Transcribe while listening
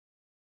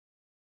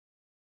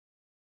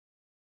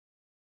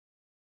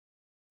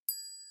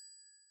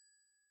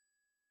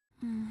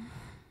When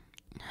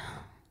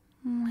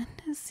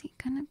is he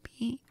gonna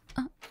be?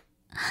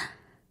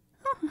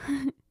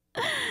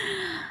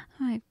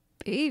 My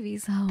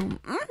baby's home.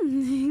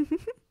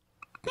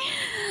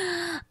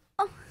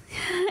 Oh,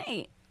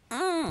 hey.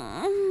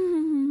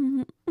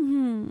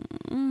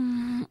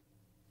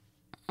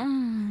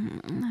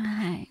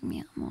 Hi,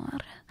 mi amor.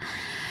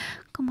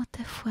 ¿Cómo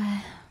te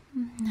fue?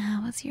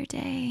 How was your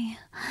day?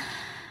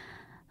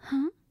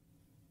 Huh?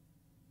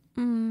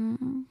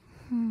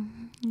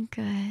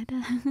 Good.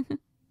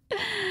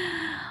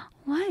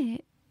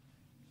 What?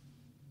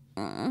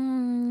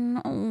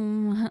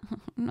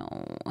 No,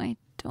 I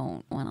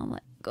don't want to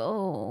let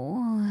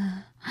go.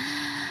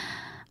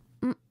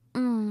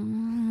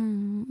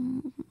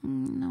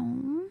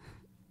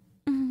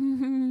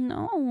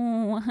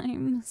 No,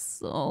 I'm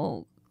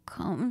so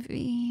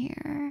comfy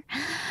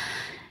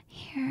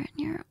here in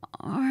your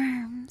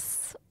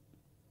arms,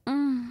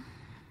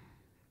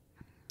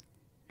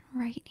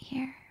 right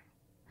here.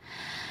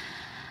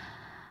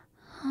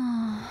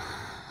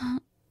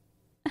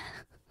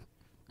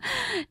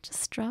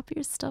 Just drop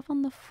your stuff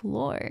on the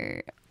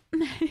floor.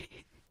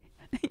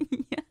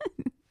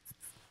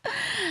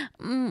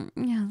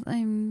 Yes,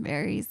 I'm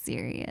very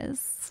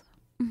serious.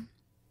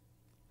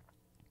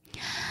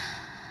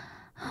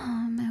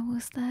 Me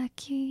gusta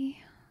aquí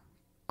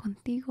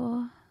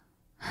contigo.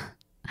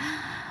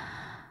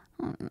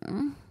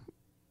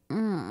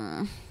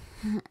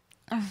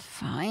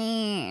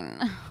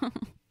 Fine.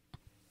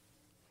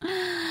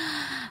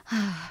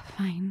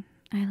 Fine.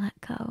 I let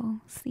go.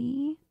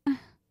 See?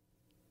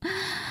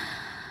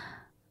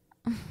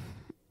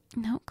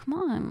 No, come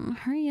on.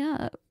 Hurry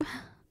up.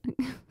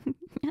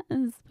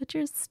 Yes, put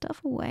your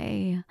stuff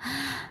away.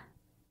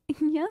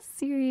 Yes,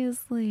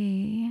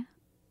 seriously.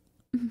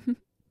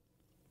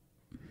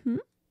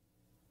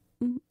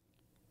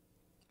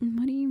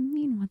 What do you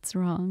mean, what's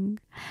wrong?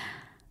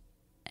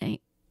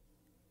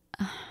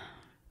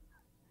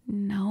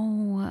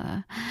 No,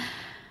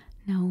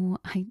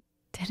 I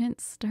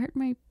didn't start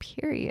my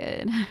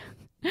period.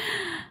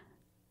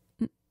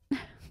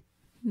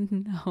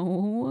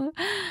 No,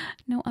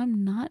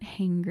 I'm not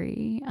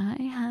hangry.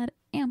 I had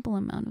ample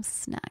amount of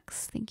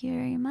snacks. Thank you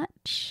very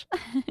much.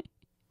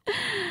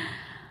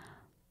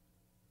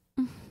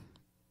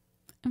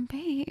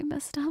 Babe,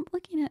 stop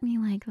looking at me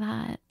like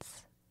that.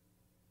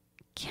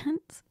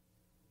 Can't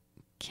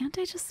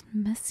I just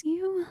miss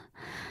you?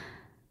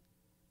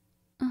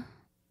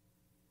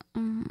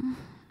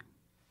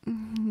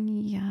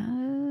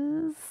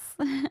 Yes.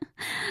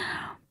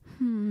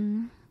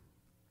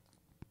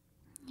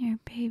 Your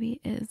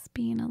baby is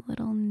being a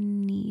little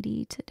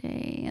needy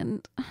today,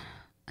 and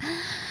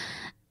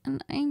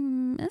I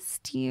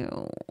missed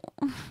you.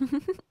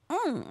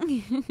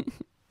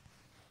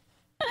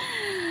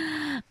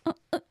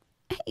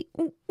 Hey,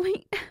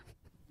 wait.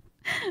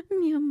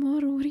 Mi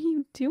amor, what are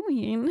you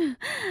doing?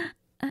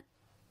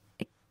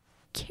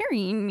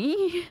 Carrying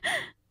me?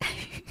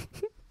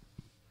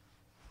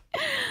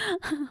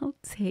 I'll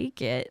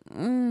take it.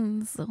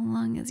 So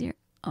long as your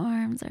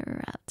arms are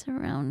wrapped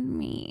around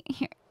me.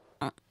 Here,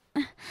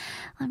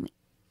 let me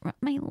wrap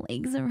my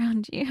legs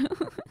around you.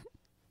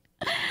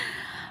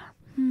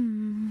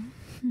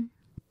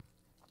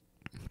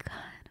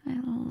 God, I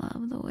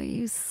love the way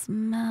you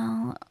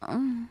smell.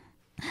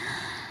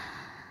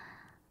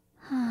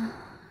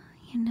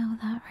 You know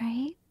that,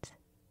 right?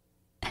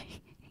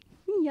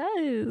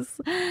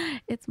 Yes,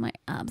 it's my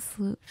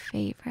absolute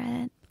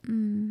favorite.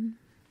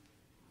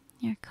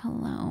 Your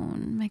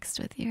cologne mixed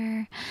with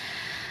your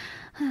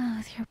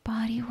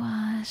body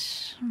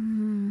wash.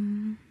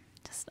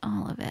 Just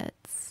all of it.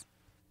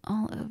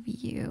 All of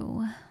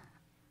you.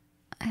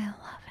 I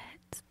love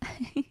it.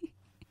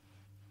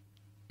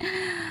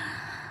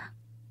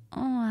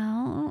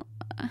 Well,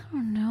 I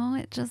don't know.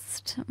 It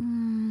just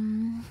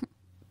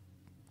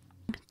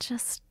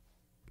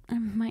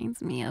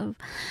reminds me of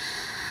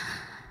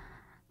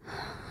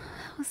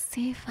how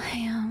safe I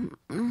am.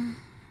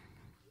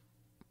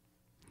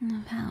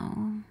 Of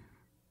how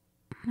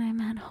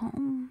I'm at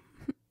home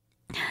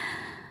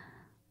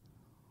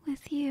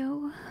with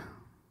you.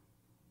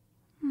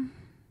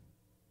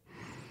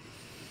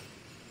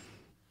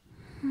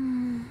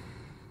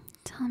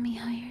 Tell me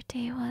how your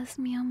day was,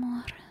 mi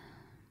amor.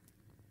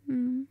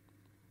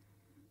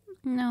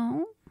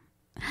 No?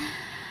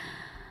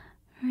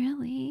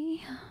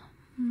 Really?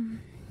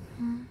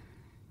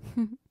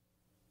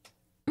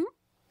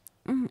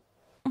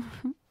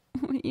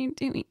 What are you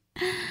doing?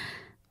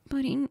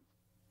 Putting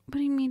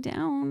me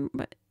down,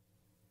 but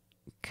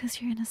because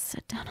you're gonna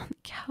sit down on the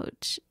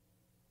couch.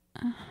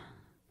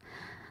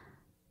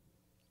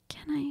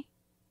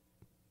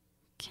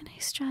 Can I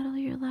straddle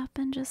your lap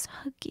and just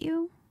hug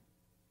you?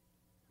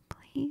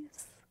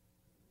 Please?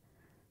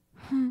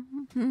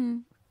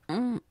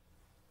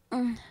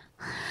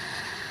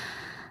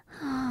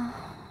 Oh,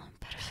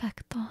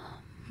 perfecto.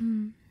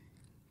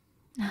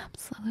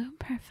 Absolute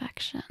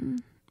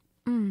perfection.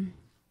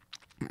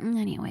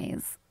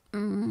 Anyways,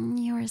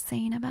 you were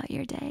saying about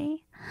your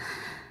day?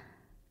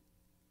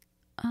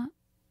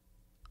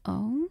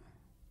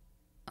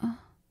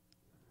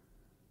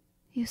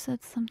 You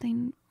said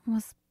something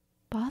was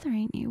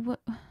bothering you. What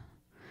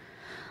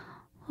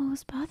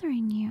was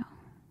bothering you?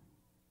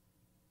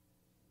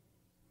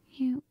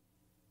 You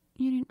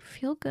didn't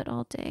feel good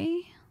all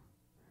day.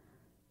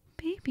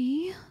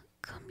 Baby,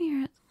 come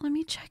here. Let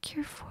me check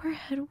your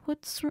forehead.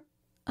 What's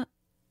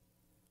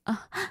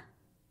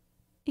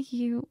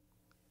you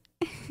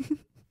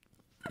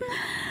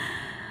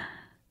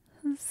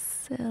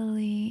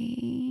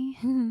silly.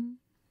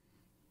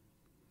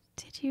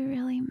 Did you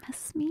really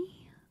miss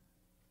me?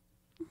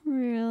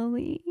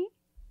 Really?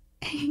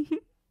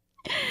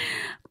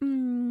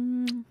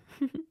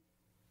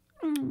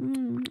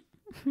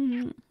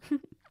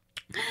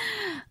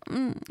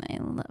 I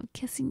love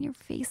kissing your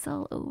face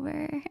all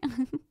over.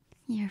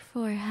 Your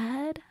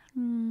forehead.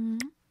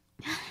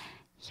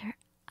 Your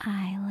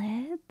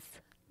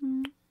eyelids.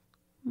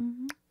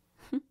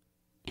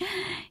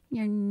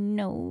 Your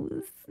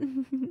nose.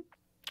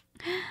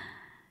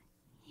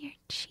 Your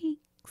cheeks.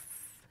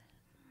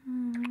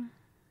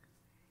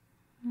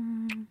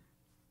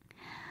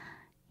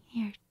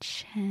 Your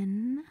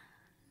chin.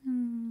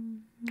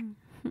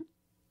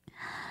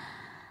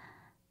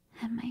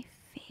 And my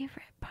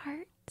favorite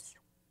part,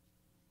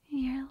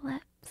 your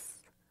lips.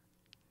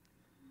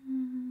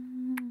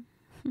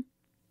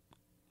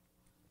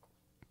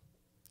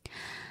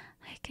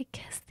 I could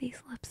kiss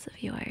these lips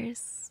of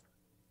yours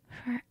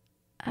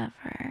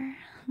forever.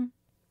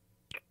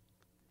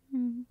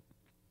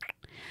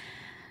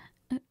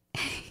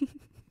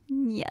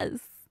 Yes.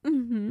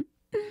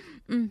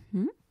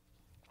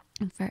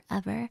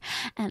 Forever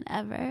and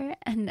ever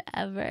and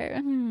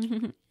ever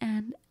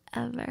and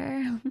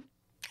ever.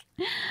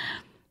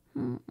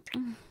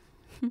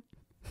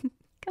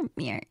 Come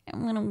here.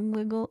 I'm gonna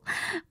wiggle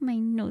my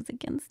nose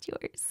against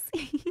yours.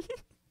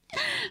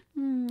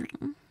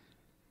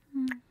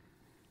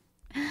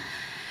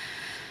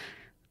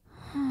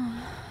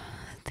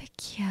 Te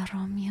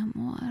quiero, mi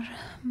amor.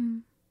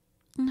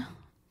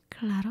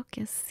 Claro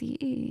que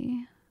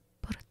sí.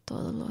 Por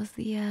todos los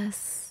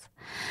días.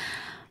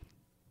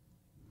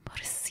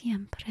 Por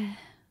siempre.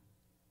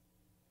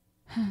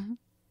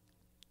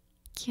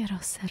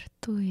 Quiero ser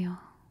tuyo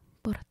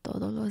por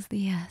todos los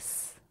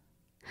días.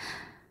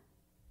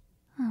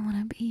 I want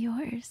to be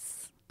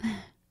yours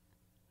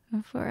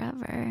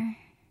forever.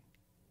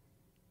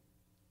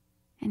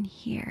 And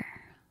here,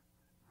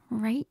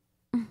 right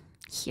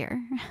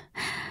here,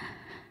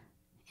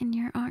 in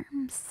your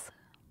arms,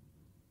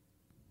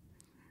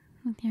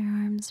 with your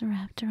arms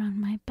wrapped around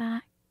my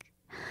back,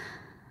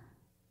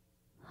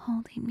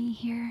 holding me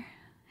here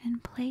in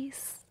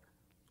place,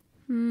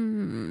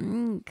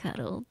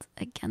 cuddled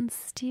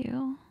against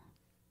you.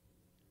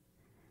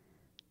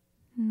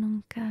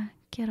 Nunca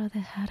quiero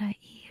dejar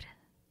ir.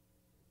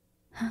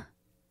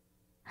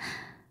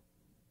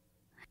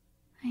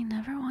 I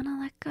never want to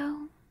let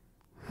go.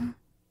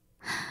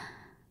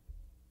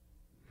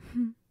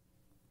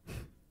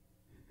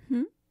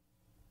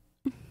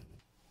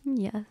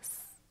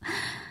 Yes.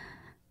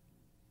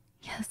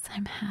 Yes,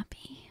 I'm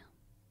happy.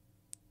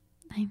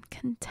 I'm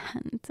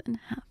content and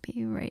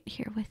happy right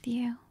here with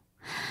you.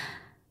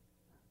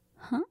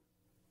 Huh?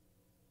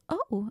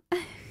 Oh.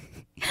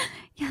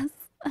 Yes.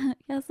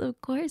 Yes,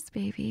 of course,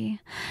 baby.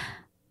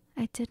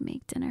 I did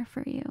make dinner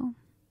for you.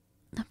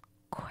 Of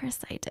course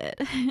I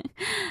did.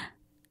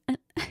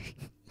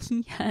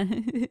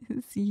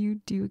 Yes, you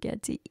do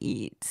get to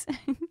eat.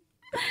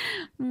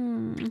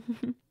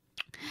 But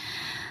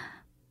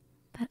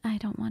I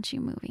don't want you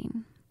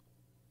moving.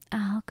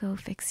 I'll go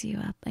fix you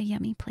up a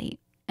yummy plate,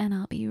 and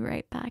I'll be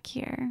right back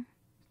here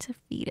to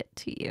feed it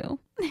to you.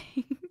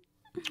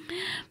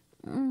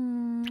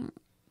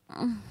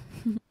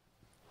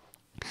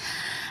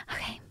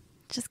 Okay,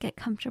 just get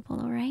comfortable,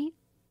 all right?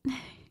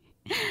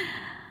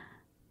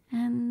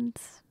 And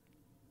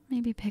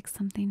maybe pick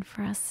something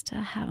for us to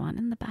have on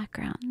in the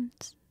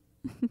background.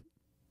 I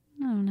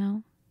don't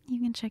know.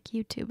 You can check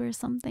YouTube or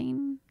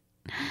something.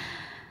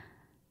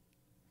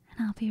 And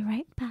I'll be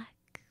right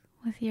back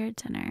with your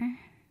dinner.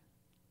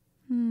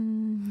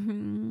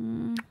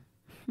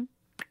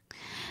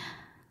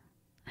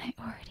 I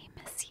already